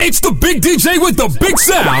It's the big DJ with the big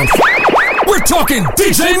sound. We're talking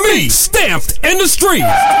DJ Meat, stamped in the street.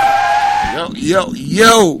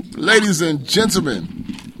 Yo, ladies and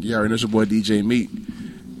gentlemen. You already know it's your boy DJ Meat.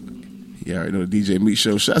 You already know the DJ Meat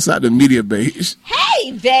Show. Shouts out to Media Beige.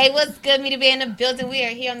 Hey, babe, what's good? Me to be in the building. We are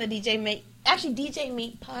here on the DJ Meat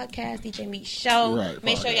podcast, DJ Meat Show. Right,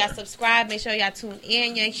 make sure y'all subscribe. Make sure y'all tune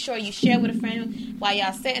in. Make sure you share with a friend while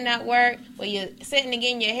y'all sitting at work, while you're sitting and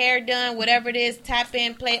getting your hair done, whatever it is. Tap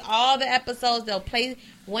in, play all the episodes. They'll play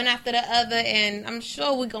one after the other, and I'm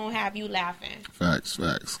sure we're going to have you laughing. Facts.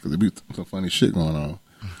 Because there be some funny shit going on.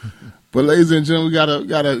 But ladies and gentlemen, we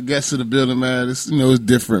got a guest in the building, man. It's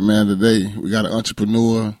different, man, today. We got an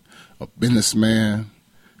entrepreneur, a businessman.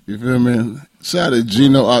 You feel me? Shout out to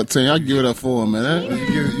Gino Octane. I give it up for him, man.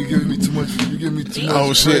 You giving me too much. You giving me too much.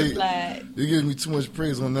 Oh shit! You giving me too much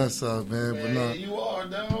praise on that side, man. But nah, you are,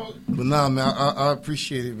 dog. But nah, man. I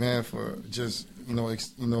appreciate it, man, for just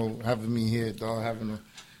having me here, dog. Having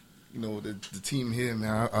the team here,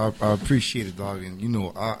 man. I appreciate it, dog. And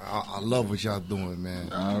I love what y'all doing,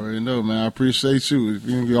 man. I already know, man. I appreciate you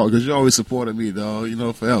because you always supported me, dog.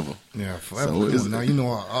 Forever. Yeah, forever. So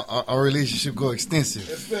now our relationship go extensive.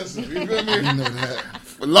 You feel me? You know that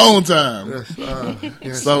for a long time.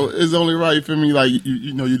 Yes, so it's only right. You feel me? Like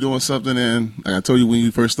you're doing something, and like I told you when you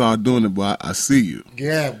first started doing it, boy. I see you.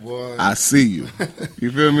 Yeah, boy. I see you. You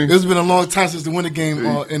feel me? It's been a long time since the Winter Game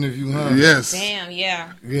interview, huh? Yes. Damn,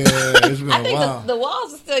 yeah. Yeah, it's been a while. The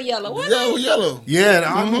walls are still yellow. Yellow. Yeah,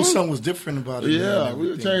 I knew something was different about it. Yeah, man,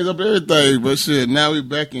 we changed up everything, but shit, now we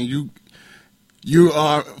back and you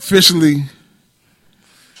are officially.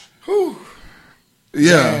 Whew.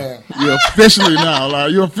 Yeah, you're officially now.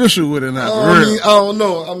 Like you're official with it now. I don't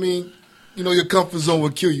know. I mean, your comfort zone will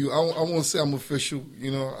kill you. I won't say I'm official.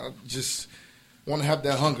 I just want to have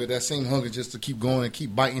that hunger, that same hunger, just to keep going and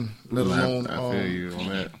keep biting. Let alone, I feel you on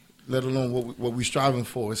that. Let alone what we're striving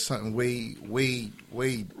for is something way, way,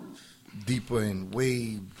 way deeper and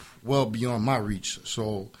way well beyond my reach.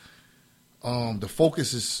 So, the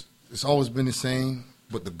focus it's always been the same,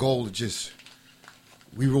 but the goal is just.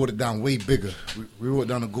 We wrote it down way bigger. We wrote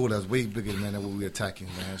down a goal that's way bigger than what we're attacking,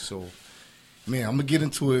 man. So, man, I'm going to get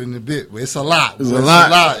into it in a bit. But it's a lot. It's a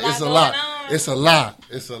lot. It's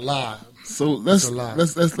a lot. So let's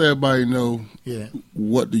let everybody know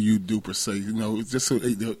what do you do per se. Just so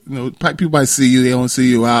people might see you, they don't see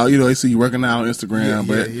you out. They see you working out on Instagram,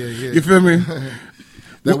 but you feel me?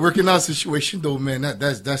 That working out situation though, man,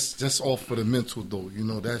 that's all for the mental though.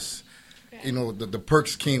 That's the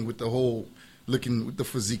perks came with the whole looking with the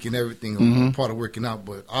physique and everything, part of working out.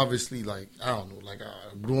 But obviously,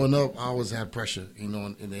 growing up, I always had pressure,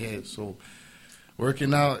 in the head. So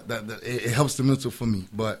working out, it helps the mental for me.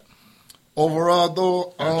 But overall,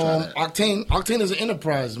 though, Octane is an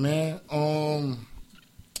enterprise, man.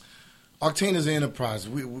 Octane is an enterprise.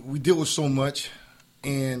 We deal with so much,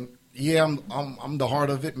 and yeah, I'm the heart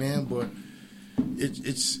of it, man. But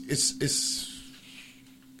it's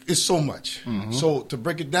so much. Mm-hmm. So to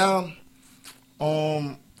break it down.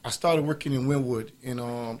 I started working in Wynwood in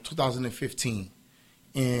 2015,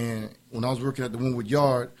 and when I was working at the Wynwood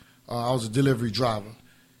Yard, I was a delivery driver.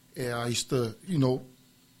 And I used to,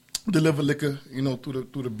 deliver liquor,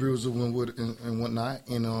 through the brews of Wynwood and whatnot.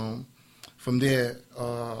 And from there,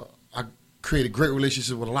 I created great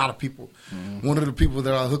relationships with a lot of people. Mm-hmm. One of the people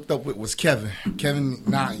that I hooked up with was Kevin. Kevin,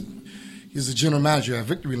 he's the general manager at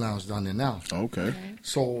Victory Lounge down there now. Okay.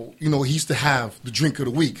 So, he used to have the drink of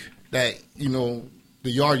the week that, the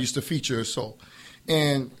yard used to feature. So,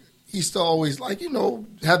 and he used to always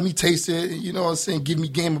have me taste it, give me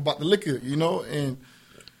game about the liquor, and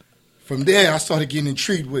from there I started getting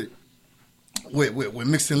intrigued with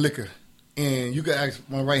mixing liquor. And you can ask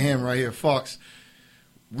my right hand right here, Fox.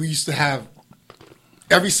 We used to have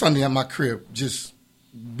every Sunday at my crib,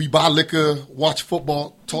 we buy liquor, watch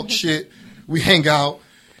football, talk shit, we hang out,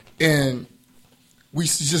 and we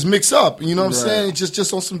used to just mix up, you know what I'm saying?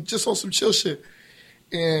 Just on some chill shit.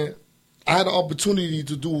 And I had the opportunity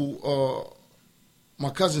to do my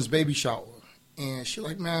cousin's baby shower. And she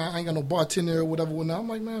like, man, I ain't got no bartender or whatever. I'm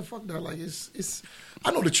like, man, fuck that. Like, it's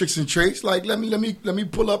I know the tricks and trades. Like, let me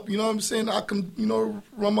pull up, you know what I'm saying? I can,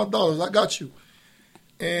 run my dollars. I got you.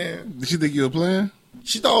 And did she think you were playing?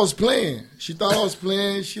 She thought I was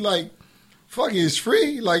playing. She like, fuck it, it's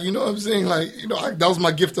free. Like, you know what I'm saying? Like, that was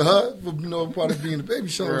my gift to her for, part of being the baby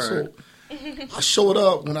shower. Right. So I showed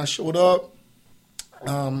up. When I showed up,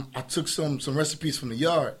 I took some recipes from the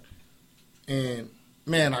yard. And,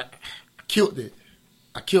 man, I killed it.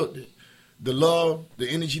 The love, the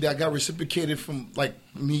energy that I got reciprocated from, like,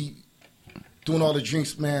 me doing all the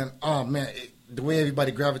drinks, man. Oh, man, the way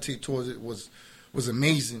everybody gravitated towards it was was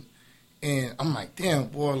amazing. And I'm like, damn,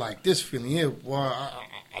 boy, like this feeling here, boy,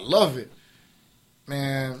 I love it.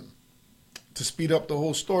 Man, to speed up the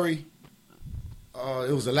whole story,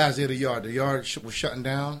 it was the last day of the yard. The yard was shutting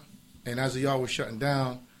down. And as the yard was shutting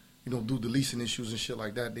down, you know, due to leasing issues and shit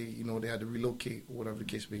like that, they, you know, they had to relocate or whatever the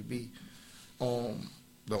case may be.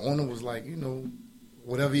 The owner was like, you know,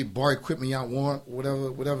 whatever bar equipment y'all want,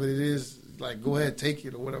 whatever it is, like, go ahead, take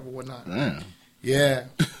it or whatever, whatnot. Damn. Yeah.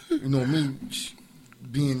 You know, me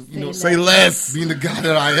being, you know, Say less. being the guy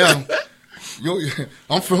that I am. Yo,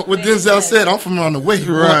 I'm from, what Denzel said, I'm from around the way.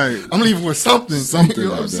 Right. I'm leaving with something. Something You know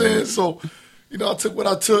what I'm like saying? that. So, you know, I took what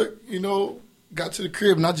I took, you know, got to the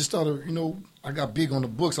crib, and I just started, you know, I got big on the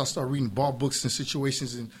books. I started reading bar books and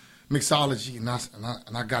situations and mixology, and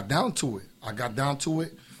I got down to it.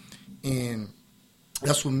 And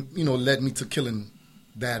that's what, you know, led me to killing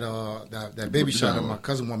that baby shot that my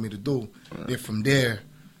cousin wanted me to do. Right. And from there,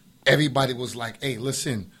 everybody was like, hey,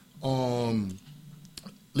 listen,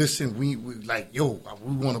 we like, yo,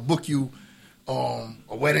 we want to book you a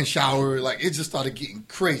wedding shower. Like, it just started getting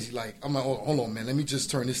crazy. Like, I'm like, hold on, man, let me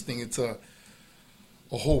just turn this thing into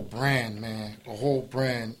a whole brand, man, a whole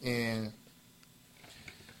brand. And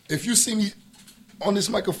if you see me on this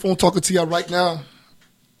microphone talking to y'all right now,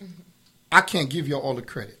 I can't give y'all all the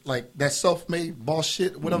credit. Like, that self-made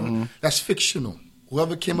bullshit, whatever, that's fictional.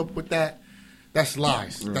 Whoever came up with that, that's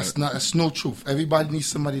lies. Right. That's no truth. Everybody needs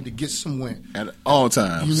somebody to get somewhere At all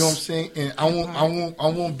times. You know what I'm saying? And I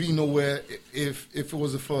won't be nowhere if it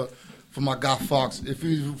wasn't for my guy Fox. If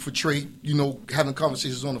it was for Trey, you know, having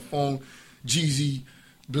conversations on the phone, Jeezy,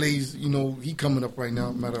 Blaze, you know, he coming up right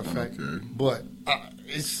now, matter of fact. Okay. But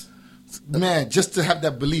it's, man, just to have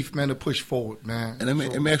that belief, man, to push forward, man. And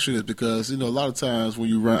let me ask you this, because, you know, a lot of times when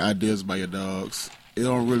you run ideas by your dogs, it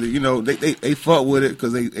don't really, you know, they fuck with it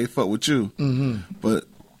because they fuck with you. Mm-hmm. But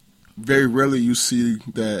very rarely you see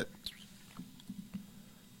that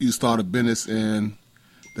you start a business and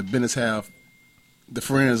the business have the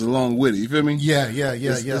friends along with it. You feel me? Yeah.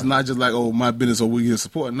 It's not just like, oh, my business, or we get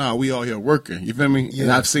support. No, we all here working. You feel me? Yeah.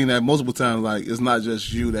 And I've seen that multiple times. Like, it's not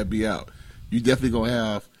just you that be out. You definitely gonna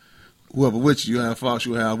have whoever with you. You have Fox.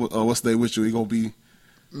 You have what's they with you. He gonna be.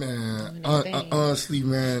 Man, honestly,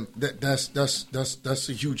 man, that's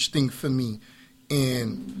a huge thing for me.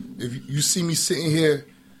 And if you see me sitting here,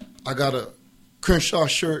 I got a Crenshaw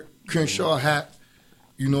shirt, Crenshaw hat.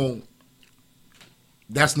 You know,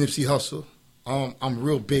 that's Nipsey Hussle. I'm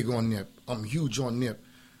real big on Nip. I'm huge on Nip.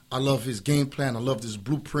 I love his game plan. I love his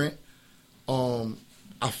blueprint.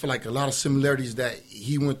 I feel like a lot of similarities that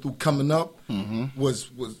he went through coming up was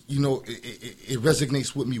you know, it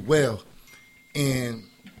resonates with me well. And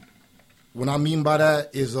what I mean by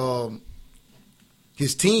that is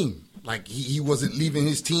his team. Like, he wasn't leaving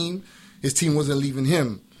his team wasn't leaving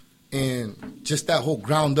him. And just that whole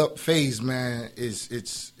ground up phase, man, it's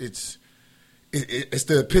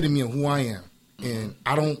the epitome of who I am. And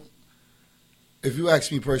I don't, if you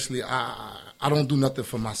ask me personally, I don't do nothing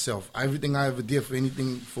for myself. Everything I ever did for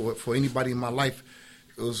anything, for anybody in my life,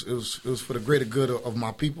 it was for the greater good of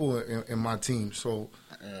my people and my team. So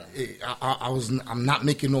I'm not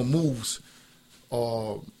making no moves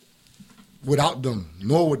without them,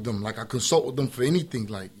 nor with them. Like, I consult with them for anything.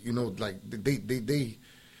 Like, you know, like they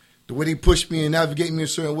the way they push me and navigate me in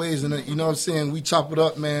certain ways, and you know what I'm saying, we chop it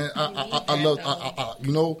up, man. I love,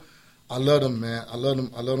 you know, I love them, man. I love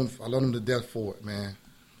them to death for it, man.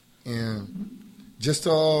 And just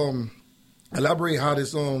to elaborate how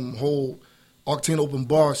this whole Octane Open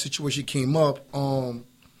Bar situation came up, you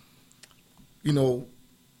know,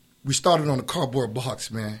 we started on a cardboard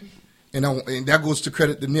box, man. And that goes to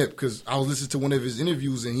credit to Nip, because I was listening to one of his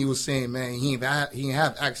interviews, and he was saying, man, he ain't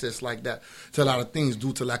have access like that to a lot of things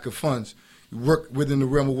due to lack of funds. You work within the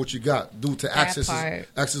realm of what you got, due to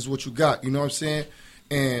access what you got. You know what I'm saying?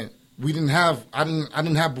 And we didn't have. I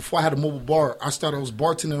didn't have before I had a mobile bar. I was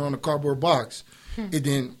bartending on a cardboard box. And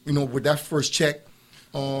then, you know, with that first check,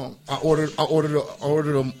 I ordered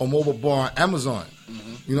a mobile bar on Amazon.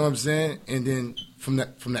 You know what I'm saying? And then from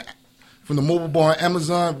the mobile bar on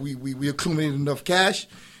Amazon, we accumulated enough cash,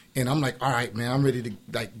 and I'm like, all right, man, I'm ready to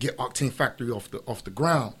like get Octane Factory off the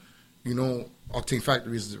ground. You know, Octane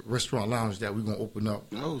Factory is the restaurant lounge that we're gonna open up.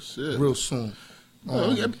 Oh shit! Real soon.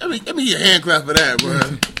 Let me get your hand clap for that, bro.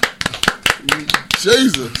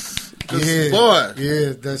 Jesus, boy.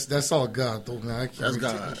 Yeah, that's all God, though, man. That's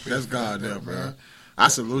God. That's God, there, bro. Man. I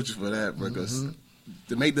salute you for that, bro. Because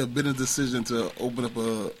to make the business decision to open up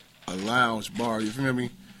a lounge bar, you feel me?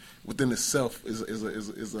 Within itself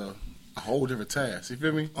is a whole different task. You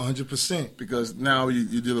feel me? 100%. Because now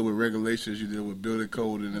you're dealing with regulations, you're dealing with building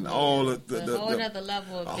code, and then all of a whole other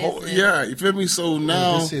level of business. Yeah, you feel me? So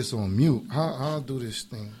now This is on mute. How I do this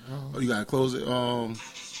thing? oh, you gotta close it.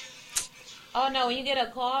 Oh no, when you get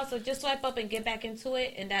a call, so just swipe up and get back into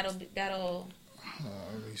it, and that'll.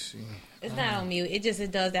 Let me see. It's not on mute. It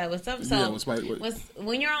does that with some. Yeah, So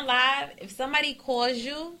when you're on live, if somebody calls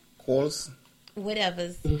you,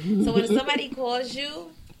 whatever. So when somebody calls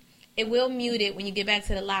you, it will mute it when you get back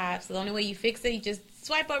to the live. So the only way you fix it, you just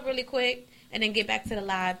swipe up really quick and then get back to the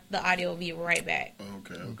live. The audio will be right back.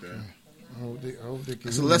 Okay. I hope they can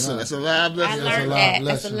It's a lesson. It's a live lesson. I learned live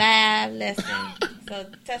that. It's a lesson. live lesson. So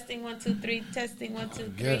testing 1 2 3. Testing 1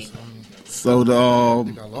 2 3. Yes. So the I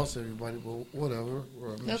think I lost everybody, but whatever.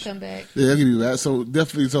 They'll come back. yeah, I'll give you that. So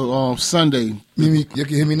definitely, so Sunday. You can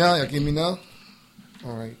hear me now? Y'all can hear me now?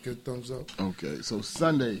 All right, good thumbs up. Okay, so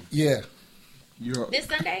Sunday. Yeah. You're This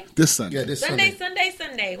Sunday? this Sunday. Yeah, this Sunday, Sunday.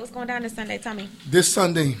 Sunday. What's going down this Sunday? Tell me. This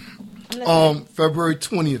Sunday, I'm listening. February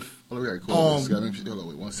 20th. Oh, we gotta close this. Hold on,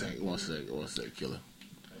 wait, one second, killer.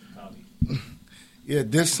 Yeah,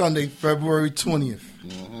 this Sunday, February 20th.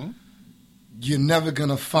 Mm-hmm. You're never going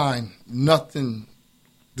to find nothing,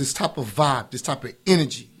 this type of vibe, this type of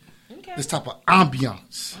energy, Okay. this type of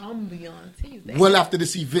ambiance. Ambiance. Well, after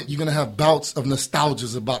this event, you're going to have bouts of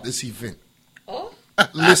nostalgias about this event. Oh.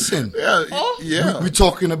 Listen, Yeah. we're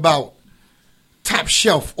talking about top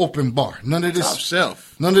shelf open bar. None of this. Top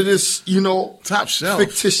shelf. None of this, Top shelf.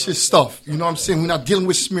 fictitious stuff. You know what I'm saying? We're not dealing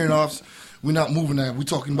with Smirnoffs. We're not moving that. We're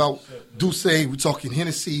talking about Douce. We're talking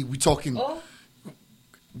Hennessy. We're talking. Oh.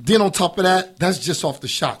 Then on top of that, that's just off the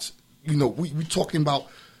shots. We're talking about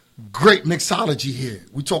great mixology here.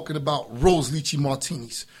 We're talking about rose lychee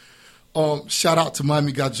martinis. Shout out to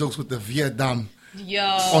Miami Got Jokes with the Vietnam Yo.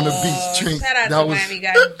 on the beach drink. Shout out That to was- Miami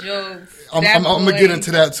Got Jokes. I'm That going to boy, get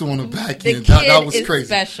into that too on the back The end. kid That was is crazy.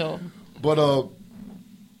 special. But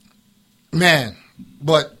man,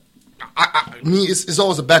 but me, it's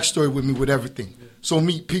always a backstory with me with everything. So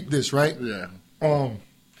peep this, right? Yeah.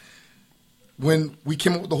 When we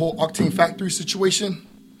came up with the whole Octane Factory situation,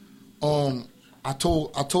 I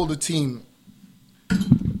told the team,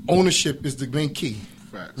 ownership is the main key.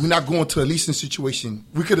 Facts. We're not going to a leasing situation.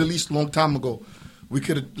 We could have leased a long time ago. We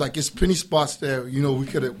could have, it's penny spots there. We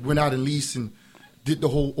could have went out and leased and did the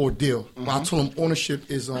whole ordeal. But I told them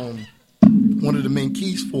ownership is one of the main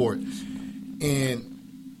keys for it. And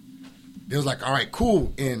they was like, all right,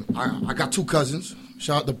 cool. And I got two cousins.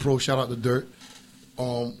 Shout out to Pro, shout out to Dirt.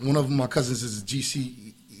 One of my cousins is a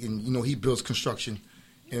GC, and he builds construction.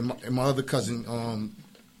 And my other cousin,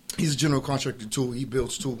 he's a general contractor too. He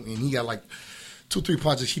builds too, and he got 2-3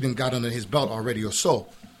 projects he done got under his belt already or so.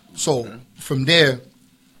 So from there,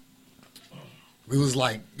 it was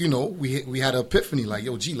we had an epiphany,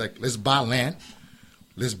 let's buy land.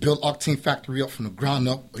 Let's build Octane Factory up from the ground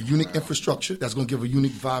up, a unique infrastructure that's going to give a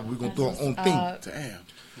unique vibe. We're going to do our own thing. Damn.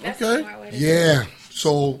 That's Okay. a smart way to do it. Yeah.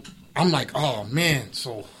 So I'm like, oh, man.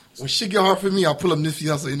 So when shit get hard for me, I'll pull up Nipsey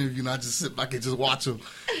Hussle interview and I just sit back and just watch him.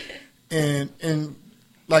 And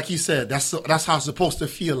like he said, that's how it's supposed to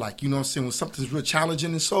feel like. You know what I'm saying? When something's real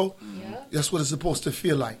challenging and so, that's what it's supposed to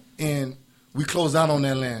feel like. And we closed out on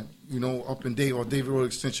that land, up in David Road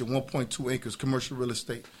Extension, 1.2 acres, commercial real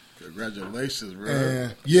estate. Congratulations, bro.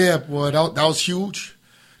 And yeah, boy, that was huge.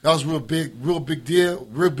 That was real big deal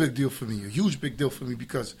for me. A huge big deal for me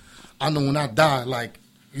because I know when I die,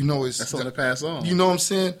 it's That's something to pass on. You know what I'm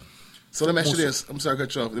saying? So let me ask you this. I'm sorry to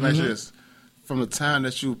cut you off. Let me ask you this. From the time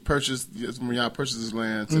that you purchased, when y'all purchased this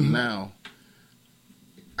land to now,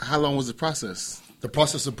 how long was the process The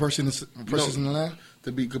process of purchasing the land.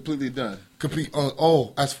 to be completely done? Complete.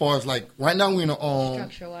 As far as right now we're in a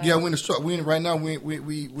Structure-wise. yeah, we're in a right now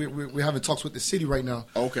we're having talks with the city right now.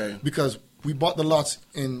 Okay. Because we bought the lots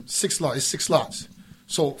in 6 lots. It's 6 lots.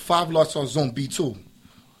 So 5 lots are zone B2.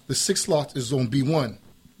 The 6th lot is zone B1.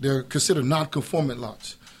 They're considered non-conformant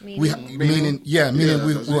lots. Meaning? Meaning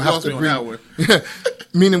we'll have to bring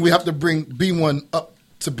meaning we have to bring B1 up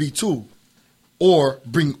to B2, or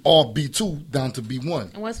bring all B2 down to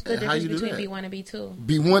B1. And what's the How you difference do between that? B1 and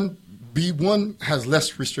B2? B1 has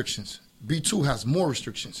less restrictions. B2 has more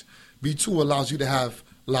restrictions. B2 allows you to have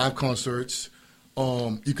live concerts. You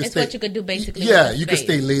can It's stay. what you could do basically. Yeah, with the you can space.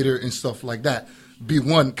 stay later and stuff like that.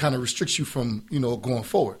 B1 kind of restricts you from going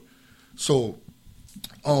forward. So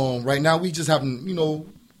right now we just having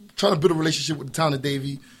trying to build a relationship with the town of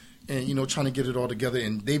Davie, and trying to get it all together.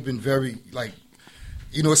 And they've been very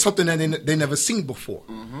it's something that they never seen before.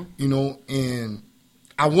 And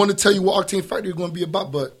I want to tell you what Octane Factory is going to be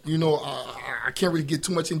about, but I can't really get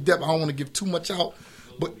too much in depth. I don't want to give too much out,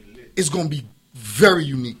 but it's going to be very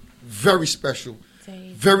unique, very special,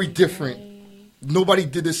 very different. Nobody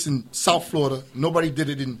did this in South Florida. Nobody did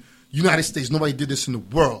it in United States. Nobody did this in the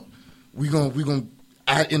world. We're gonna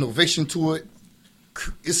add innovation to it.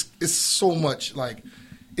 It's so much like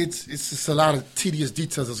it's just a lot of tedious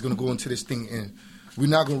details that's gonna go into this thing, and we're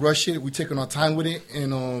not gonna rush it. We're taking our time with it,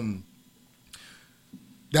 and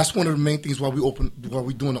that's one of the main things why we're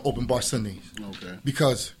doing the open bar Sundays. Okay.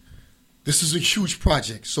 Because this is a huge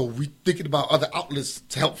project, so we're thinking about other outlets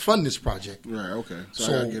to help fund this project. Right. Okay. So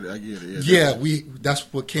So, I get it. Yeah, that's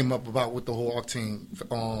what came up about with the whole Octane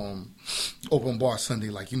open bar Sunday.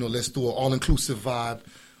 Like, let's do an all-inclusive vibe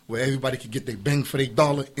where everybody can get their bang for their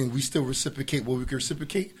dollar, and we still reciprocate what we can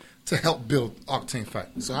reciprocate to help build Octane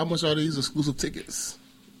Factory. So how much are these exclusive tickets?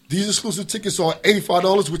 These exclusive tickets are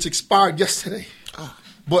 $85, which expired yesterday.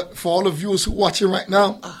 But for all the viewers who watching right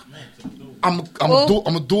now, I'm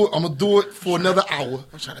gonna do it for another hour.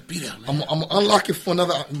 I'm trying to beat out, man. I'm gonna unlock it for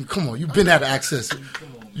another hour. Come on, you've been had access.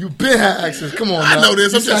 You've been had access. Come on, I now. know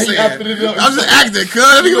this. I'm You just see saying. how he acted it up? I'm just acting,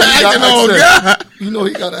 cuz. You You know he got acting on access. God. You know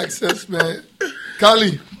he got access, man.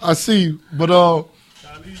 Kali, I see you, but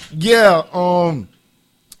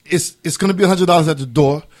it's gonna be $100 at the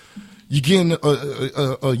door. You're getting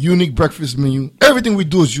a unique breakfast menu. Everything we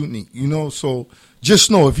do is unique, So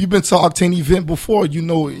just know if you've been to an Octane event before, you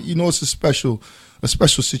know it's a special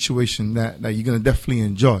situation that you're gonna definitely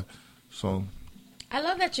enjoy. So I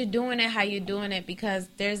love that you're doing it how you're doing it, because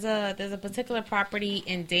there's a particular property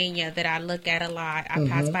in Dania that I look at a lot. I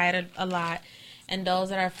pass by it a lot, and those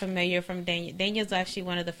that are familiar from Dania is actually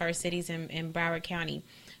one of the first cities in Broward County.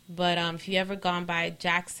 But if you ever gone by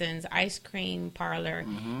Jackson's Ice Cream Parlor,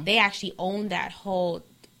 they actually own that whole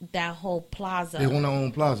plaza. they own their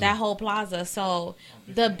own plaza. That whole plaza. So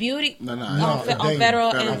the beauty No, on Dania.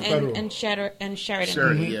 Federal Federal. and Sheridan.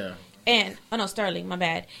 Sheridan, yeah. And Sterling, my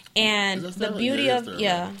bad. And Is that the Sterling? beauty Yeah, of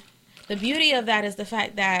Sterling. the beauty of that is the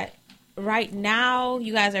fact that right now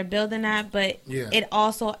you guys are building that, but Yeah. it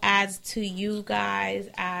also adds to you guys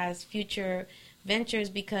as future ventures,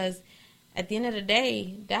 because at the end of the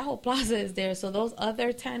day, that whole plaza is there. So those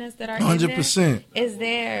other tenants that are 100%. in there is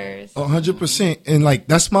theirs. 100%. And like,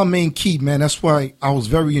 that's my main key, man. That's why I was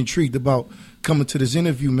very intrigued about coming to this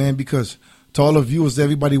interview, man, because to all the viewers,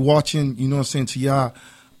 everybody watching, you know what I'm saying, to y'all,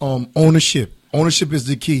 ownership. Ownership is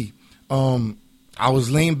the key. I was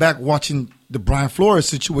laying back watching the Brian Flores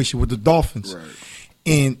situation with the Dolphins. Right.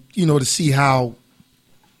 And, to see how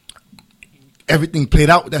everything played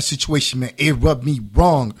out with that situation, man, it rubbed me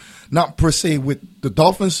wrong. Not per se with the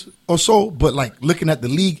Dolphins or so, but like looking at the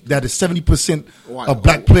league, that is 70% White. of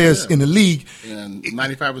black players Yeah. in the league. And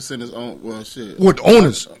 95% is on. Well, shit. With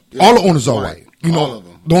owners, Yeah. all the owners are white. All of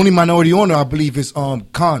them. The only minority owner, I believe, is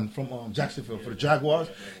Khan from Jacksonville for the Jaguars.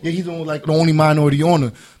 Yeah, he's the only minority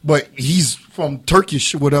owner, but he's from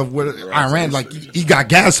Turkish, whatever, Iran. Like he got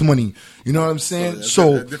gas money. You know what I'm saying? That's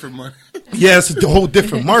So different money. yeah, it's a whole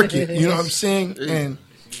different market. You know what I'm saying? And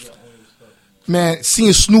man,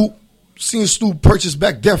 seeing Snoop purchase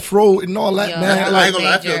back Death Row and all that, Yo, man, that I like ain't gonna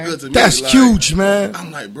lie, I feel good to me. that's Like, huge, man.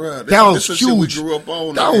 I'm like, bro, That was this is shit we huge. grew up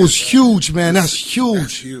on. That man. was huge, man. That's huge.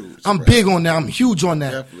 That's huge, I'm bro. big on that. I'm huge on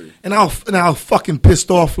that. Definitely. And I was fucking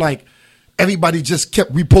pissed off. Like everybody just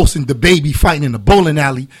kept reposting the baby fighting in the bowling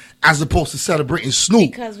alley as opposed to celebrating Snoop.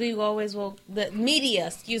 Because the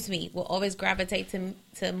media, will always gravitate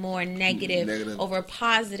to more negative over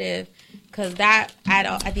positive, because that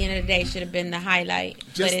at the end of the day should have been the highlight.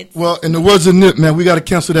 But it's Well, in the words of Nip, man, we got to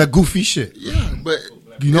cancel that goofy shit. Yeah, but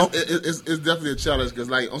You know? it's definitely a challenge because,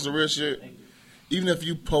 like, on some real shit, even if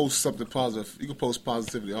you post something positive, you can post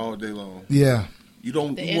positivity all day long. Yeah. You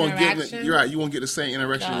don't. The You won't get. interaction? You're right. You won't get the same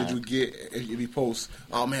interaction God. that you get if you post.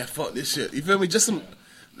 Oh man, fuck this shit. You feel me? Just some.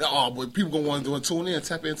 Oh, but people gonna want to tune in,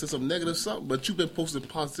 tap into some negative something. But you've been posting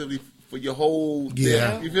positivity for your whole.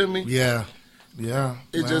 Yeah. Day, you feel me? Yeah. Yeah.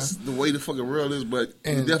 It's man. just the way the fucking world is. But you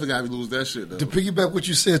And definitely gotta lose that shit though. to piggyback what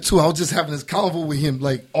you said too, I was just having this convo with him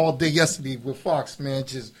like all day yesterday with Fox, man,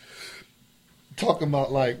 just talking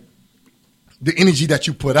about like the energy that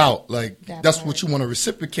you put out. Like That that's part. what you want to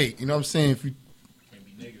reciprocate. You know what I'm saying? If you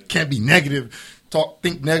can't be negative,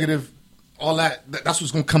 think negative, all that's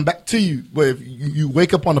what's gonna come back to you. But if you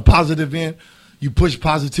wake up on the positive end, you push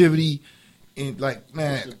positivity, and like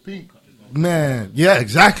man, yeah,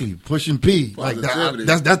 exactly, pushing P. Like Positivity.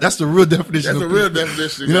 that's the real definition. That's of the real P.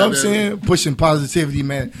 definition. You know what I'm goddamn. saying? Pushing positivity,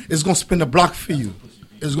 man. It's gonna spin the block for you.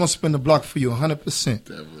 It's gonna spin the block for you, 100%,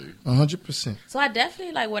 Definitely. 100%. So I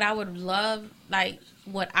definitely like what I would love, like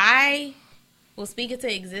what I will speak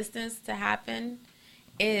into existence to happen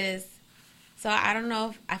is So I don't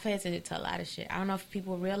know if I pay attention to a lot of shit. I don't know if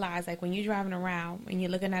people realize, like, when you're driving around and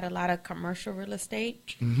you're looking at a lot of commercial real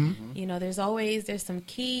estate, you know, there's some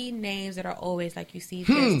key names that are always, like, you see,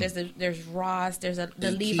 there's Ross, there's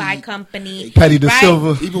the Levi Company, Patty De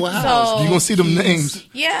Silva, even with So- house. you're gonna see them names.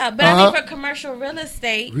 Yeah, but I mean, for commercial real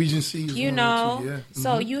estate, Regency is you one know, or two, yeah.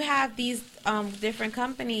 so you have these different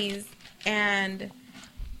companies, and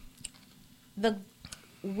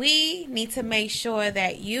we need to make sure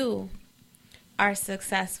that you are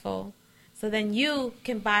successful, so then you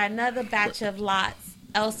can buy another batch of lots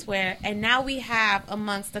elsewhere. And now we have,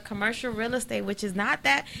 amongst the commercial real estate, which is not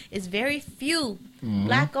that, it's very few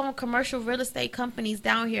black-owned commercial real estate companies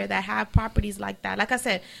down here that have properties like that. Like I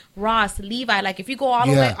said, Ross, Levi, like if you go all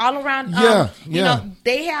the way all around, you know,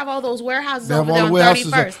 they have all those warehouses They have over all there the on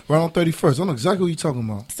warehouses 31st. right on 31st. I know exactly what you're talking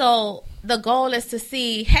about. So the goal is to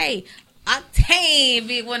see, hey, Octane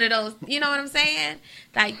be one of those, you know what I'm saying?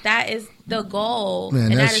 Like, that is the goal.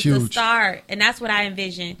 Man, and that's that is huge. the start. And that's what I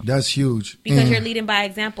envision. That's huge. Because And you're leading by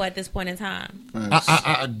example at this point in time.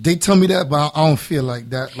 they tell me that, but I don't feel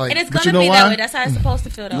like that. Like, And it's but going to you know be why? that way. That's how it's supposed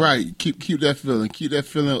to feel, though. Right. Keep that feeling. Keep that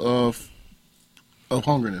feeling of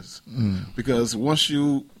hungerness. Because once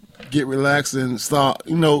you get relaxed and start,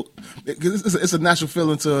 you know, it's a natural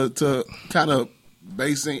feeling to kind of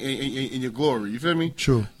basing in your glory. You feel me?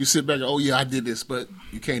 True. You sit back and, oh yeah, I did this, but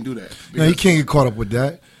you can't do that. no, you can't get caught up with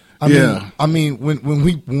that. I mean,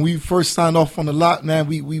 when we first signed off on the lot, man,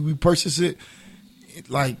 we purchased it.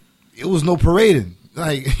 Like, it was no parading.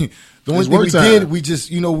 Like, the only thing we did, we just,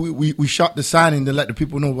 you know, we shot the signing to let the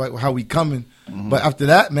people know like, how we coming. But after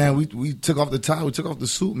that, man, we took off the tie, we took off the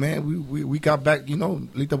suit, man. We got back, you know,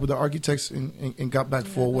 linked up with the architects and got back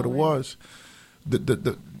for what it was.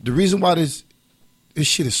 The reason why this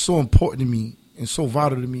shit is so important to me and so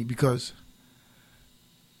vital to me, because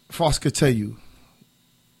Foss could tell you,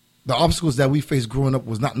 the obstacles that we faced growing up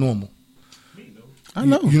was not normal. I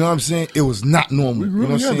know. You know what I'm saying? It was not normal. We grew You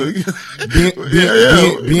know what I'm together.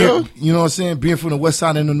 saying? You know? You know what I'm saying? Being from the west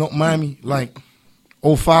side of North Miami, like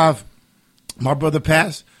 05, my brother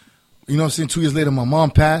passed. You know what I'm saying? 2 years later, my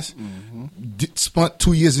mom passed. Spent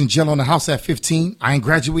 2 years in jail on the house at 15. I ain't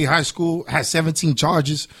graduated high school. Had 17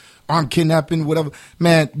 charges, armed kidnapping, whatever.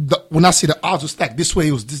 Man, when I say the odds were stacked this way,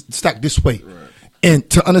 it was stacked this way. Right. And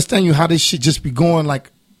to understand you how this shit just be going,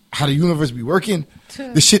 like how the universe be working,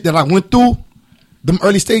 the shit that I went through, them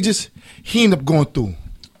early stages, he ended up going through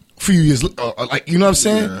a few years, like, you know what I'm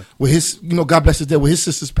saying? Yeah. With his, you know, God bless his dead, with his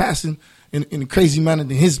sisters passing in a crazy manner,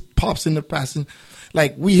 then his pops ended up passing.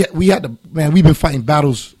 Like, we had to, man, we've been fighting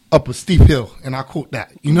battles up a steep hill, and I quote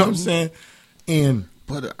that. You know what I'm saying? And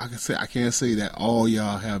but I can't say that all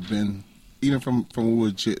y'all have been, even from we were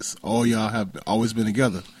jits, all y'all have always been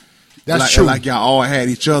together. That's like, true. Like y'all all had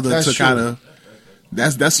each other That's to kind of.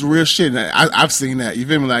 That's the real shit. I've seen that. You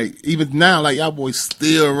feel me? Like, even now, like, y'all boys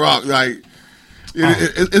still rock. Like,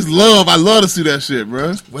 it's love. I love to see that shit,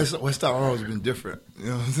 bro. West Side always been different. You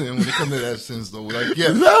know what I'm saying? When it comes to that sense, though, like,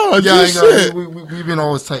 yeah, shit. We've been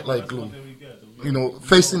always tight like glue. You know,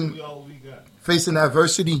 facing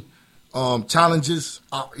adversity, challenges.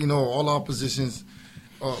 You know, all our positions,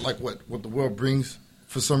 like what the world brings.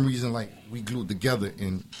 For some reason, like, we glued together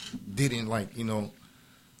and didn't, like, you know,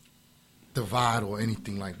 divide or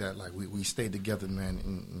anything like that. Like, we stayed together, man,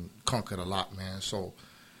 and conquered a lot, man. So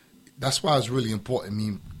that's why it's really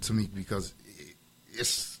important to me because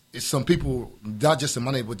it's some people, not just in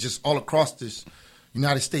my neighborhood, but just all across this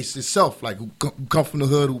United States itself, like, who come from the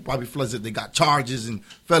hood, who probably feels that they got charges and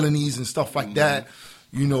felonies and stuff like that.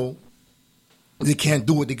 You know, they can't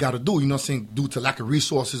do what they got to do. You know what I'm saying? Due to lack of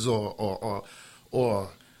resources or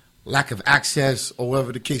lack of access or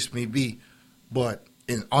whatever the case may be. But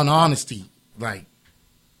in honesty, like,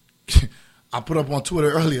 I put up on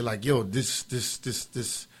Twitter earlier, like, yo, this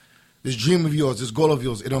dream of yours, this goal of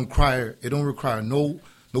yours, it don't require no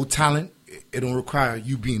talent. It don't require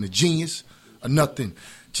you being a genius or nothing.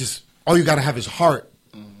 Just all you gotta have is heart.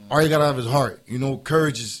 All you gotta have is heart. You know,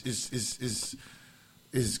 courage is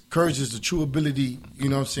courage is the true ability, you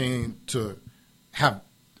know what I'm saying, to have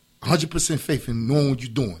 100% faith in knowing what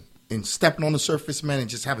you're doing and stepping on the surface, man, and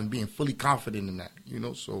just being fully confident in that, you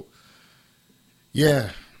know. So,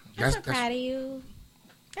 yeah, I'm so proud of you.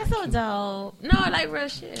 That's so dope. No, like, real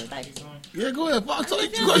shit. Like, yeah, go ahead, Fox.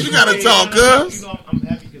 You gotta talk, cuz. You know, I'm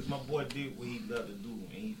happy because my boy did what he loved to do,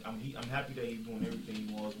 and I'm happy that he's doing everything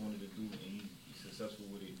he always wanted to do, and he's successful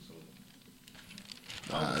with it. So,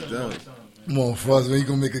 come on, Fuzz, man, you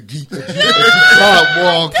gonna make a geek card boy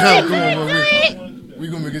on camera. Come on, man. We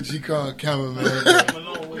gonna make a G-card on camera, man.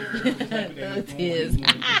 it is.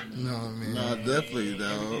 No, man. Nah, definitely,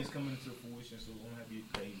 dog. It's coming into fruition, so I'm happy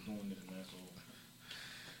that he's doing this, man. So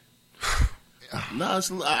I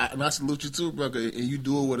salute you too, brother. And you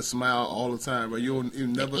do it with a smile all the time, bro. You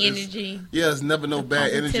never energy. It's never no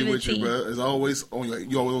bad energy with you, positivity. bro. It's always on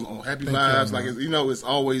you always on happy Thank vibes. you, Like man. it's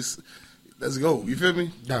always let's go. You feel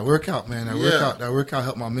me? That workout, man. Yeah. That workout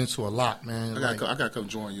helped my mental a lot, man. I gotta come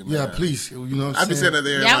join you, man. Yeah, please. You know what I I'm be saying? sitting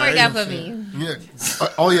there. Y'all like, work out for me. Yeah.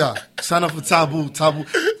 Oh yeah. Sign up for Taboo.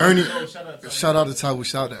 Ernie. Shout out to Taboo.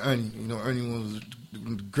 Shout out to Ernie. You know, Ernie was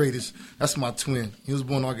the greatest. That's my twin. He was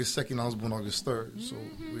born August 2nd. I was born August 3rd. So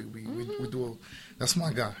we do. That's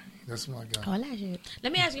my guy. That's my guy. Oh, that's you.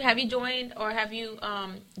 Let me ask you: have you joined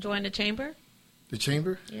joined the chamber? The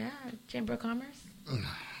chamber? Yeah, Chamber of Commerce.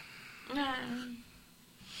 Yeah.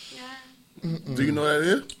 Do you know what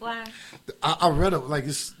that is? Why? I read it. Like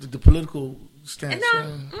it's the political stance.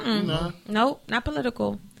 No. You know? Nope, not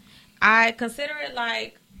political. I consider it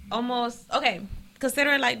like almost okay.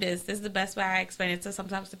 Consider it like this. This is the best way I explain it to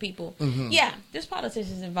sometimes to people. Yeah, there's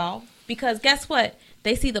politicians involved because guess what?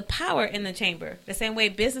 They see the power in the chamber. The same way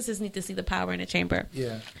businesses need to see the power in the chamber.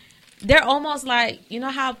 Yeah. They're almost like, you know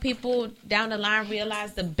how people down the line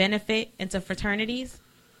realize the benefit into fraternities?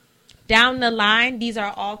 Down the line, these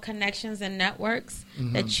are all connections and networks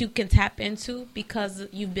that you can tap into because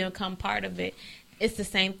you've become part of it. It's the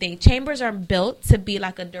same thing. Chambers are built to be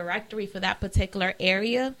like a directory for that particular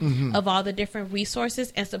area of all the different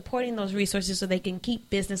resources and supporting those resources so they can keep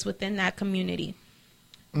business within that community.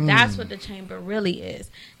 That's what the chamber really is.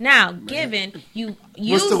 Now, given you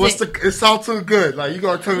use it sounds too good. Like you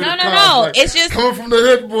gotta come. No. Like, it's just coming from the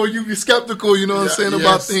head, boy. You be skeptical. You know what I'm saying about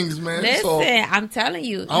yes. things, man. listen. So, I'm telling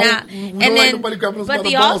you I now, don't- we and don't like then, nobody grabbing us but by the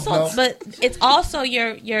the balls also, now. but it's also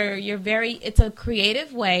your very. It's a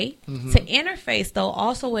creative way to interface though,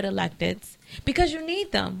 also with electeds because you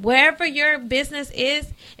need them wherever your business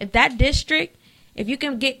is. If that district. If you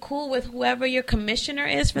can get cool with whoever your commissioner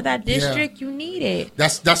is for that district, you need it.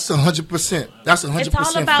 that's 100%. That's 100%. It's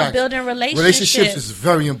all about facts. building relationships. Relationships is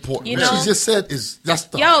very important. You What know? she just said is that's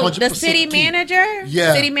the Yo, 100% the city key. manager,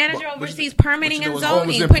 Yeah. city manager But- oversees permitting but you and know zoning.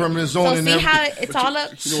 what's in permanent zoning So and see how everything. it's all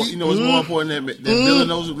up. You know what's more important than building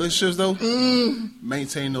those relationships though?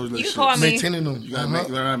 Maintain those You relationships. can call me. Maintaining them. You gotta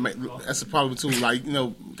learn how to make. That's the problem too. Like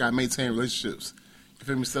gotta maintain relationships. You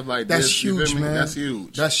feel me? Stuff like That's this. You huge, feel me? man. That's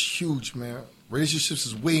huge. That's huge, man. Relationships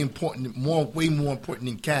is way important, way more important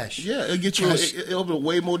than cash. Yeah, it'll get you. Cash- It'll open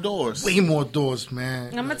way more doors. way more doors,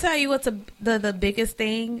 man. I'm gonna tell you what's the biggest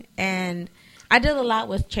thing, and I deal a lot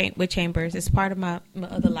with chambers. It's part of my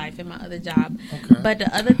other life and my other job. Okay. But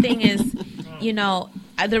the other thing is,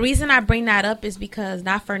 the reason I bring that up is because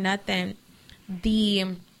not for nothing, the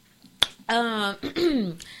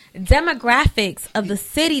demographics of the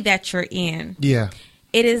city that you're in. Yeah,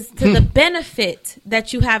 It is to the benefit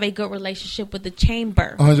that you have a good relationship with the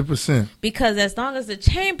chamber. 100%. Because as long as the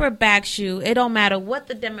chamber backs you, it don't matter what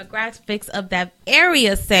the demographics of that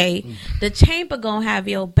area say, the chamber gonna have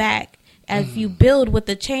your back as you build with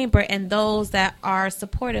the chamber and those that are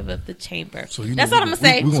supportive of the chamber. So you That's know, all I'm gonna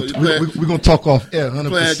say. We're gonna talk off air,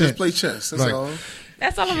 100%. Just play chess. That's Right. all.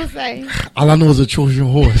 That's all I'm gonna say. All I know is a Trojan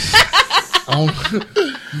horse. I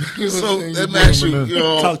don't- So, let me ask you,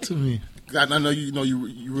 talk to me. I know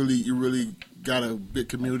you really got a big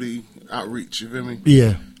community outreach. You feel me?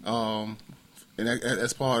 Yeah, And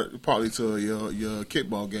that's partly to your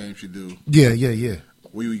kickball games you do. yeah.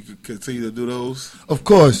 Will you continue to do those? Of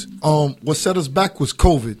course. What set us back was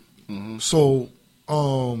COVID. So,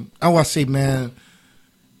 I want to say, man,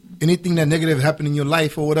 anything that negative happened in your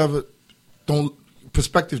life or whatever,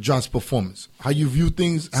 perspective drives performance. How you view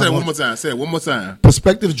things. Say it one more time. Say it one more time.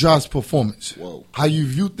 Perspective drives performance. Whoa. How you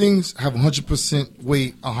view things have 100%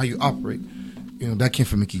 weight on how you operate. That came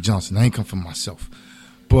from Mickey Johnson. That ain't come from myself.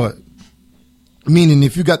 But meaning,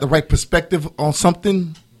 if you got the right perspective on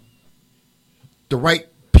something, the right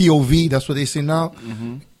POV, that's what they say now.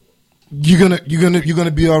 You're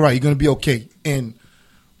gonna be all right. You're gonna be okay. And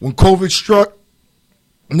when COVID struck,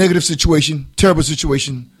 negative situation, terrible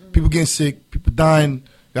situation. People getting sick, people dying,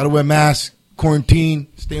 got to wear masks, quarantine,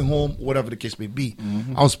 stay home, whatever the case may be.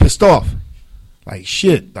 I was pissed off. Like,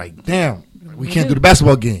 shit, like, damn, we can't do the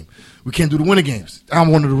basketball game. We can't do the winter games. I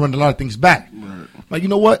wanted to run a lot of things back. Right. Like, you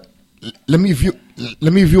know what? Let me view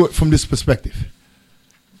it from this perspective.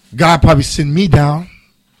 God probably sent me down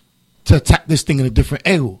to attack this thing in a different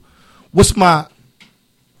angle. What's my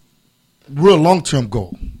real long-term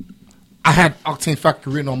goal? I had Octane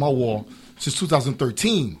Factory written on my wall since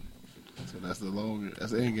 2013. So that's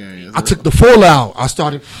the end game. I took the fallout.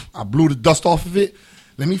 I blew the dust off of it.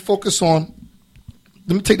 Let me take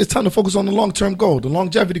this time to focus on the long-term goal, the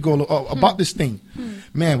longevity goal about this thing.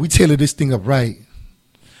 Man, we tailored this thing up right.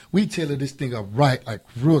 Like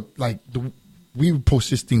real, like we approach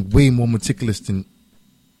this thing way more meticulous than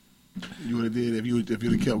You would have did if you'd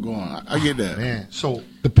have kept going. I get that. man. So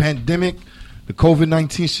the pandemic, the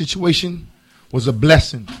COVID-19 situation was a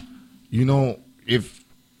blessing. You know, if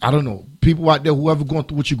I don't know, people out there, whoever going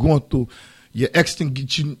through what you're going through, your ex didn't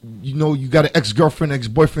get you. You know, you got an ex-girlfriend,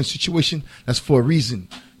 ex-boyfriend situation. That's for a reason.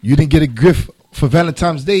 You didn't get a gift for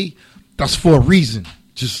Valentine's Day. That's for a reason.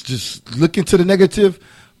 Just look into the negative,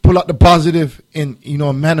 pull out the positive, and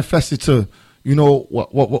manifest it to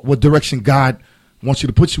what direction God wants you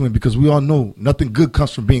to put you in. Because we all know nothing good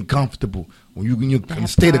comes from being comfortable. When you're in a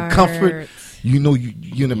state of comfort, you're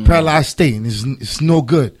in a paralyzed state, and it's no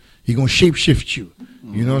good. He's gonna shapeshift you.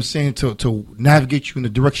 You know what I'm saying? To navigate you in the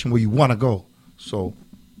direction where you want to go. So,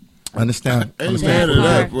 understand. Amen to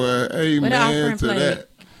that, boy. Amen to that.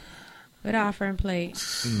 With offering plate.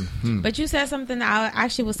 Mm-hmm. But you said something that I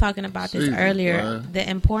actually was talking about this earlier. The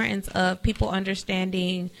importance of people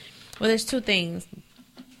understanding. Well, there's two things.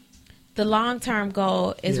 The long-term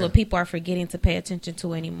goal is what people are forgetting to pay attention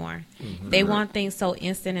to anymore. Mm-hmm. They want things so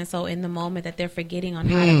instant and so in the moment that they're forgetting on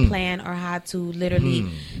how to plan or how to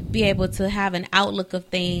literally be able to have an outlook of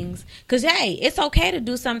things. Because, hey, it's okay to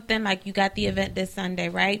do something like you got the event this Sunday,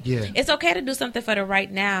 right? Yeah. It's okay to do something for the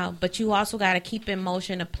right now, but you also got to keep in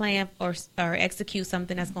motion a plan or execute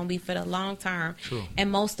something that's going to be for the long term. True.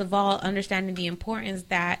 And most of all, understanding the importance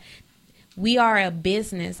that we are a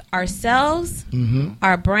business ourselves,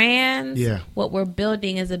 our brands, what we're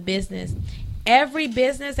building is a business. Every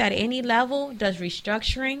business at any level does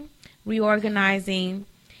restructuring, reorganizing,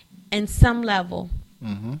 and some level.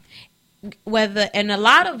 And a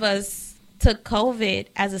lot of us took COVID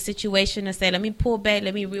as a situation to say, let me pull back,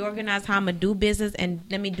 let me reorganize how I'm going to do business, and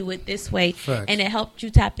let me do it this way. Facts. And it helped you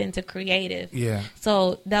tap into creative. Yeah.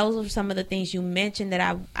 So those are some of the things you mentioned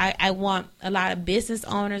that I want a lot of business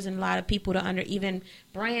owners and a lot of people to even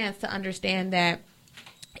brands to understand that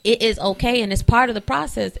it is okay and it's part of the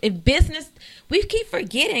process. If business, we keep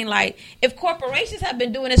forgetting, like, if corporations have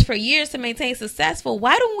been doing this for years to maintain successful,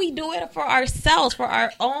 why don't we do it for ourselves, for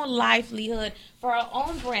our own livelihood, for our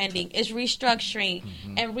own branding? It's restructuring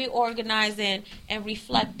and reorganizing and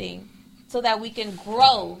reflecting so that we can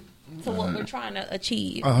grow to what we're trying to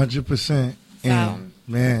achieve. 100%. And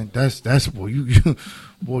man, that's boy, you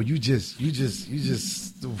just.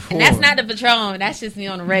 And that's not the Patron. That's just me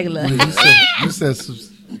on the regular. You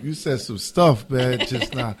said some stuff, man.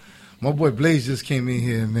 Just not. My boy Blaze just came in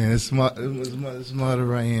here, man. It's my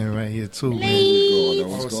right here too, man.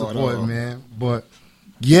 What's support, man? But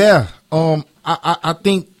yeah, I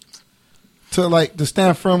think to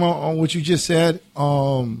stand firm on what you just said.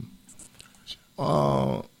 I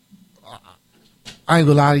ain't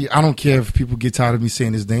gonna lie to you. I don't care if people get tired of me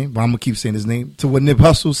saying his name, but I'm gonna keep saying his name. To what Nip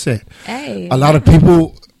Hussle said, a lot of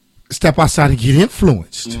people step outside and get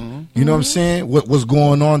influenced. You know what I'm saying? What's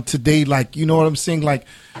going on today? Like, you know what I'm saying? Like,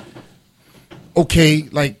 okay,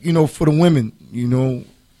 like, for the women,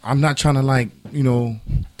 I'm not trying to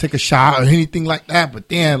take a shot or anything like that. But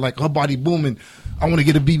damn, like, her body booming, I want to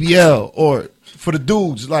get a BBL. Or for the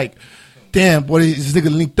dudes, like, damn, boy, this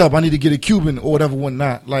nigga linked up. I need to get a Cuban or whatever,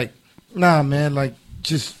 whatnot. Like, nah, man, like,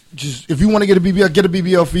 just if you want to get a BBL, get a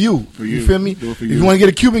BBL for you. You feel me? If you want to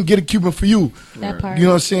get a Cuban for you. That part. You know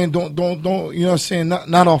what I'm saying? Don't. You know what I'm saying?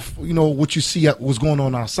 Not off. What you see what's going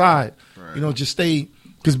on outside. Right. Just stay.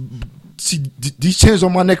 Because see, these chains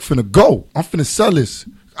on my neck finna go. I'm finna sell this.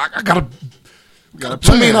 I got a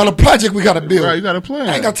 $2 million project we gotta build. Right, you got a plan.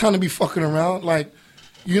 I ain't got time to be fucking around. Like,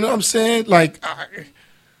 you know what I'm saying? Like,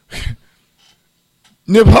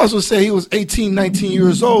 Nip Hussle said he was 18, 19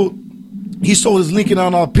 years old. He sold his Lincoln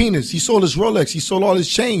on our penis. He sold his Rolex. He sold all his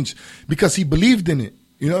change because he believed in it.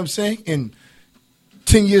 You know what I'm saying? And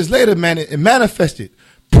 10 years later, man, it manifested.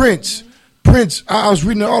 Prince, I was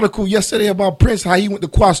reading an article yesterday about Prince, how he went to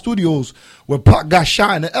Quad Studios where Pac got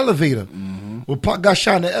shot in the elevator. Where Pac got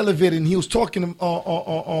shot in the elevator, and he was talking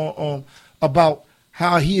about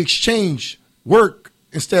how he exchanged work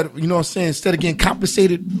instead of, instead of getting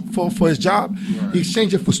compensated for his job, he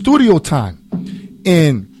exchanged it for studio time.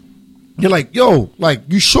 And you're like, yo, like,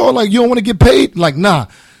 you sure, like, you don't want to get paid? Like, nah.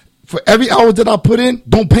 For every hour that I put in,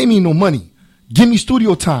 don't pay me no money. Give me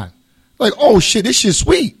studio time. Like, oh shit, this shit's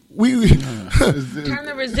sweet. We turn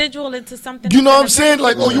the residual into something. You know what I'm saying?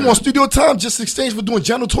 Like, oh, you want studio time just in exchange for doing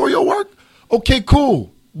janitorial work? Okay,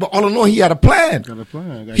 cool. But all in all, he had a plan.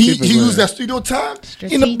 He used that studio time.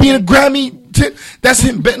 Ended up being a Grammy. That's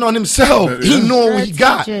him betting on himself. He know what he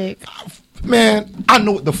got. Man, I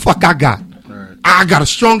know what the fuck I got. Right. I got a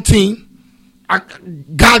strong team.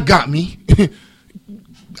 God got me.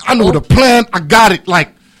 I know the plan. I got it.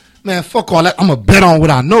 Like, Man, fuck all that. I'm going to bet on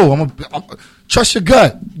what I know. Trust your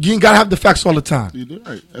gut. You ain't got to have the facts all the time. You do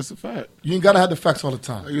right. That's a fact. You ain't got to have the facts all the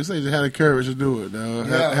time. Like you say, you had the courage to do it, dog.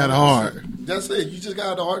 Yeah, had the heart. That's it. You just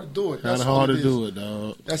got the heart to do it. Had the heart to do it,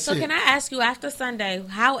 dog. That's So it. can I ask you, after Sunday,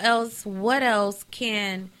 what else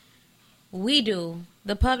can we do,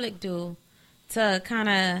 the public do, to kind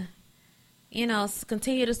of,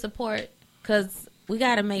 continue to support? Because we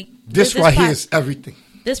got to make This right here is everything.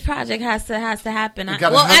 This project has to happen.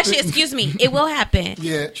 Well, actually, excuse me, it will happen.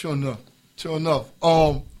 Yeah, sure enough.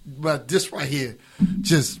 But this right here,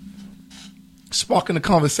 just sparking the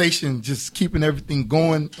conversation, just keeping everything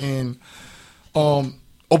going, and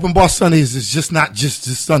Open Bar Sundays is just not just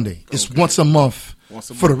this Sunday. It's once a month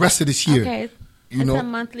for the rest of this year. Okay. You It's know, a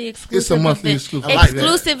monthly exclusive. it's a monthly event. exclusive. I like that.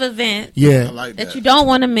 Exclusive event. Yeah, I like That you don't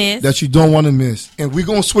want to miss. that you don't want to miss, and we're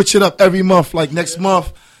gonna switch it up every month. Like next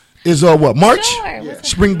month is March, Sure. Yeah.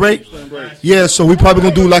 spring break. Yeah, so we probably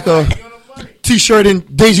gonna do like a T-shirt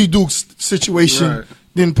and Daisy Dukes situation. Right.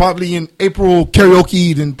 Then probably in April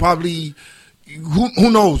karaoke. Then probably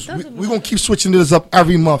who knows? We're gonna keep switching this up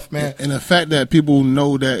every month, man. And the fact that people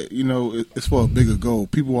know that, it's for a bigger goal.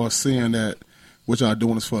 People are seeing that what y'all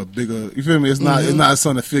doing is for a bigger, you feel me? It's not it's not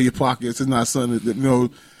something to fill your pockets. It's not something that,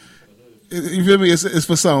 you feel me? It's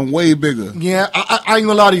for something way bigger. Yeah, I ain't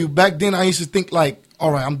gonna lie to you. Back then, I used to think like,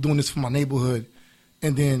 all right, I'm doing this for my neighborhood,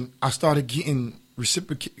 and then I started getting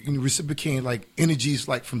reciprocating like energies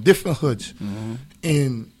like from different hoods,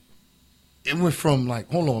 and it went from like,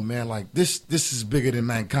 hold on, man, like this is bigger than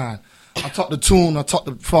mankind. I talk to Tune, I talk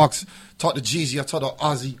to Fox, talk to Jeezy, I talk to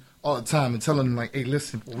Ozzy all the time, and telling them like, hey,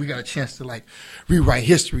 listen, we got a chance to like rewrite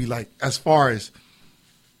history. Like as far as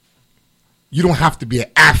you don't have to be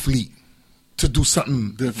an athlete to do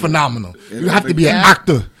something phenomenal. You have to be an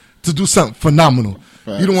actor to do something phenomenal.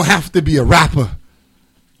 Facts. You don't have to be a rapper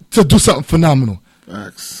to do something phenomenal.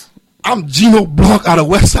 Facts. I'm Gino Blanc out of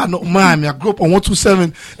Westside, Miami. I grew up on 127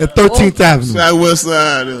 and 13th Avenue. Side West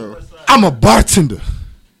Side, though. I'm a bartender.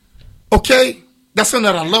 Okay? That's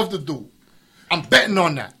something that I love to do. I'm betting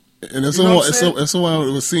on that. And if You know what I'm someone, saying? if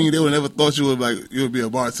someone was seeing you, they would never thought you would be a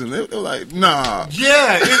bartender. They were like, nah.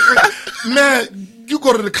 Yeah, man, you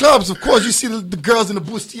go to the clubs, of course, you see the girls in the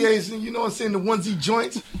bustiers and, you know what I'm saying, the onesie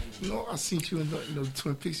joints. I seen you in the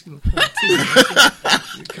Twin Peaks, you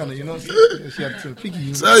kind of, you know what I'm saying? She had a Twin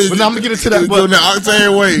Peaks. But now I'm going to get into that. Doing the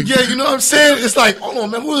octane way. Yeah, you know what I'm saying? It's like, hold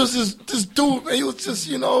on, man, who is this dude? Man, he was just,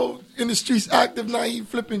 in the streets active, now he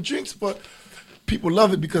flipping drinks, but people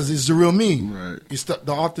love it because it's the real me. Right. It's the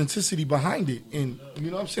authenticity behind it. And,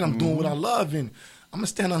 you know what I'm saying? I'm doing what I love, and I'm going to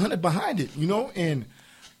stand 100 behind it, and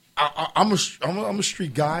I'm a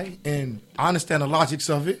street guy, and I understand the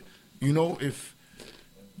logics of it. If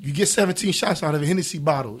you get 17 shots out of a Hennessy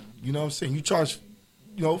bottle, you know what I'm saying? You charge,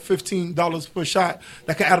 $15 per shot.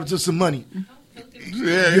 That can add up to some money.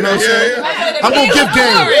 Yeah, You know what I'm saying? yeah. I'm going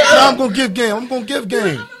to give game. I'm going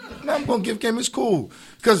to give game. It's cool.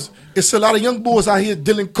 Because it's a lot of young boys out here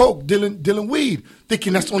dealing coke, dealing weed,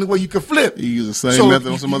 thinking that's the only way you can flip. You use the same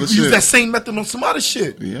method on some other shit. Use that same method on some other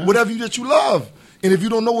shit. Yeah. Whatever that you love. And if you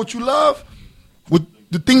don't know what you love, with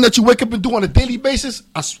the thing that you wake up and do on a daily basis,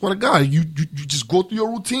 I swear to God, you just go through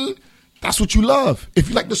your routine. That's what you love. If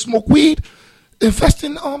you like to smoke weed, invest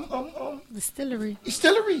in Distillery.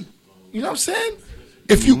 You know what I'm saying?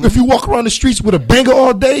 If you walk around the streets with a banger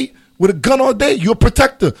all day, with a gun all day, you're a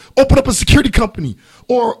protector. Open up a security company,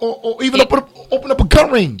 or even open up a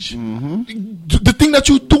gun range. The thing that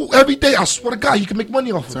you do every day, I swear to God, you can make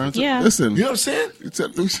money off of it. Yeah. Listen. You know what I'm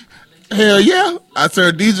saying? Hell yeah. I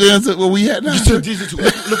turned DJ into where we at now. You said Jesus,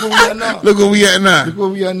 look where we at now. Look where we at now. Look where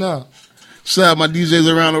we at now. Shout out my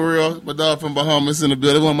DJs around the world. My dog from Bahamas in the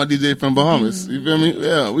building. One of my DJs from Bahamas. You feel me?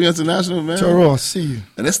 Yeah, we international, man. Taro, I see you.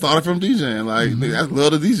 And it started from DJing. Like, nigga, I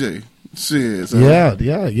love the DJ. Shit. So. Yeah.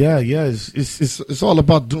 It's all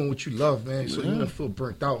about doing what you love, man. So you don't feel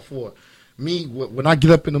burnt out for it. Me, when I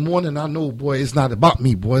get up in the morning, I know, boy, it's not about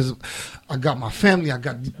me, boys. I got my family. I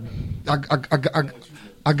got these.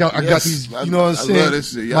 You know what I'm saying? I love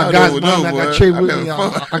this shit. My Y'all guys, know what man, know, I boy. got Trey with I me. never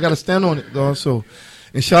fuck. I got to stand on it, dog. So,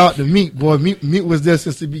 and shout out to Meek, boy. Meek was there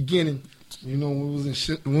since the beginning. When we was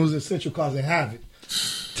in Central causing havoc,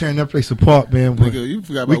 tearing that place apart, man. But Nigga, you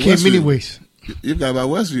forgot we about came Westview. many ways. You forgot about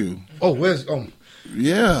Westview. Oh, where's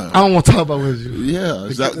Yeah. I don't want to talk about Westview. Yeah.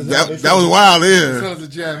 That was wild, yeah. Son was a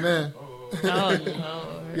jam, man.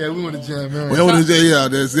 Yeah, we went to jam, man. Well, yeah,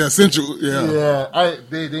 there's Central. Yeah.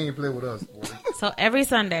 They ain't play with us, boy. So every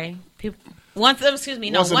Sunday, once a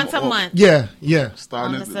month. Yeah.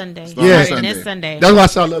 On the Sunday. Starting this Sunday. That's why I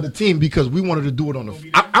say I love the team, because we wanted to do it on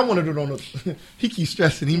the. I wanted it on the. He keeps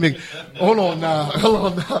stressing. Hold on now.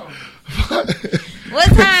 What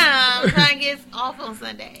time? I'm trying to get off on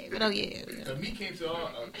Sunday. But oh yeah. Me came to a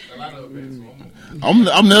lot of events.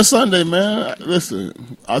 I'm there Sunday, man.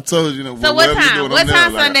 Listen, I told you. So what time? What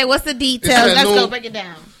time Sunday? What's the details? Let's go break it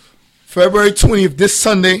down. February 20th, this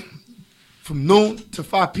Sunday, from noon to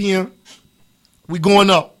 5 p.m. We going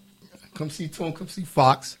up. Come see Tone. Come see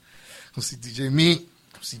Fox. Come see DJ Meat.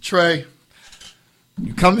 Come see Trey.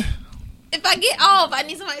 You coming? If I get off, I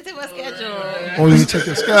need somebody to take my schedule. Only you check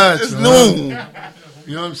your schedule. It's noon.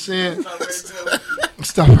 You know what I'm saying?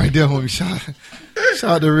 Stop right there, homie. Shout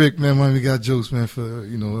out to Rick, man. Miami Got Jokes, man, for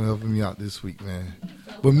helping me out this week, man.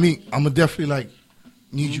 But me, I'ma definitely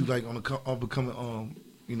need you on becoming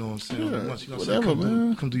you know what I'm saying? Yeah, whatever,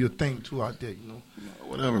 man. Come do your thing too out there,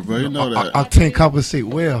 Whatever, bro. You know that. Octane compensate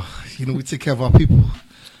well. We take care of our people.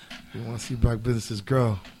 We want to see black businesses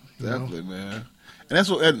grow. Definitely, man. And that's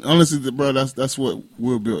what, honestly, bro. That's what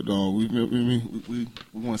we're built on. We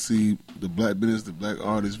want to see the black business, the black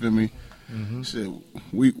artists. Feel me? Mm-hmm. Shit,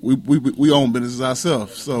 we own businesses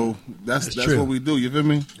ourselves, so that's what we do. You feel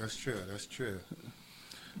me? That's true.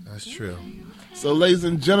 So, ladies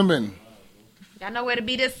and gentlemen, y'all know where to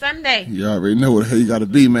be this Sunday. You already know where the hell you got to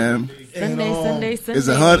be, man. Sunday. It's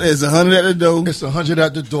 100 at the door. It's 100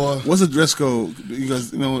 at the door. What's the dress code?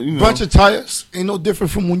 Because you know. Bunch of tires. Ain't no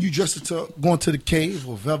different from when you dress it to going to the Cave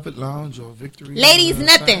or Velvet Lounge or Victory. Ladies,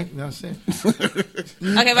 nothing. You know what I'm saying?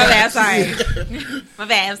 Okay, my bad. I'm sorry. My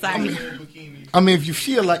bad. I'm sorry. I mean, if you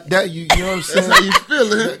feel like that, you know what I'm saying. That's how you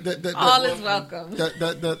feel it. All is welcome.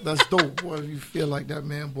 That's dope, boy. If you feel like that,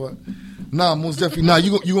 man. But nah, most definitely. Nah,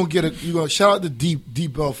 you gonna get it. You gonna shout out to D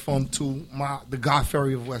Bell Fun to the God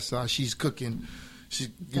Fairy of Westside. She's cooking. She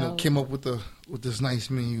came up with this nice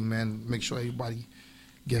menu, man. Make sure everybody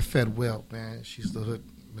get fed well, man. She's the hood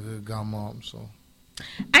godmom. So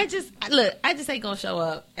I just ain't gonna show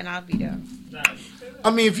up, and I'll be there. I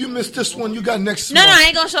mean, if you miss this one, you got next. No, I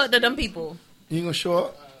ain't gonna show up to them people. You ain't gonna show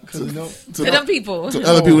up. To them people. To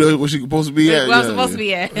other people where she supposed to be at. Where I'm supposed to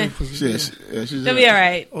be at. They'll be all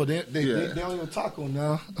right. Oh, they on your taco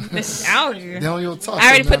now. They on your taco. I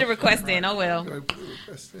already put the request in. Oh, well.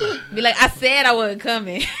 Be like, I said I wasn't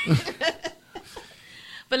coming.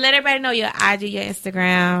 But let everybody know your IG, your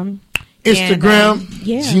Instagram. Instagram,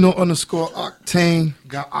 yeah. Gino_Octane.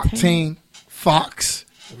 Got Octane Fox.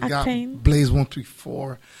 We got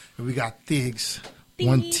Blaze134. And we got Thiggs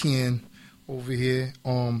 110. Over here,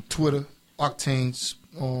 Twitter, Octane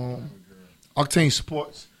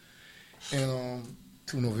Sports, and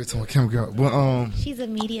tune over here to my camera girl. But she's a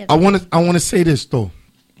media. I want to say this though,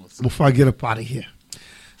 before I get up out of here.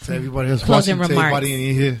 To everybody that's watching, to everybody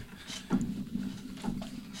in here,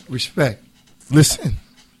 respect. Listen.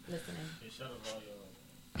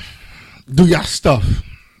 Do y'all stuff.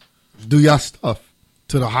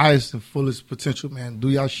 To the highest and fullest potential, man. Do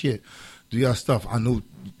y'all shit. Do y'all stuff. I know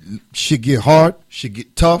shit get hard, shit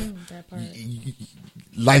get tough.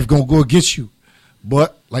 Life gonna go against you.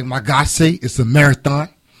 But like my guy say, it's a marathon.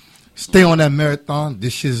 Stay on that marathon.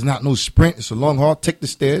 This shit is not no sprint. It's a long haul. Take the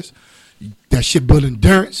stairs. That shit build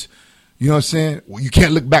endurance. You know what I'm saying? Well, you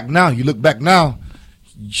can't look back now. You look back now,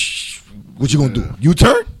 what you gonna do?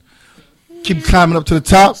 U-turn? Keep climbing up to the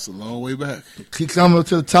top. It's a long way back. Keep climbing up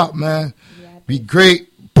to the top, man. Be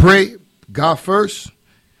great. Pray. God first.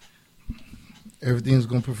 Everything's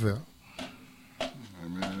gonna prevail.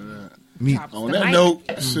 Me. On that note,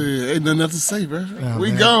 shit, ain't nothing else to say, bro. Yeah, we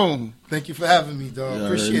man. Gone. Thank you for having me, dog. Yeah,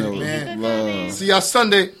 appreciate it, man. Love. See y'all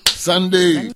Sunday.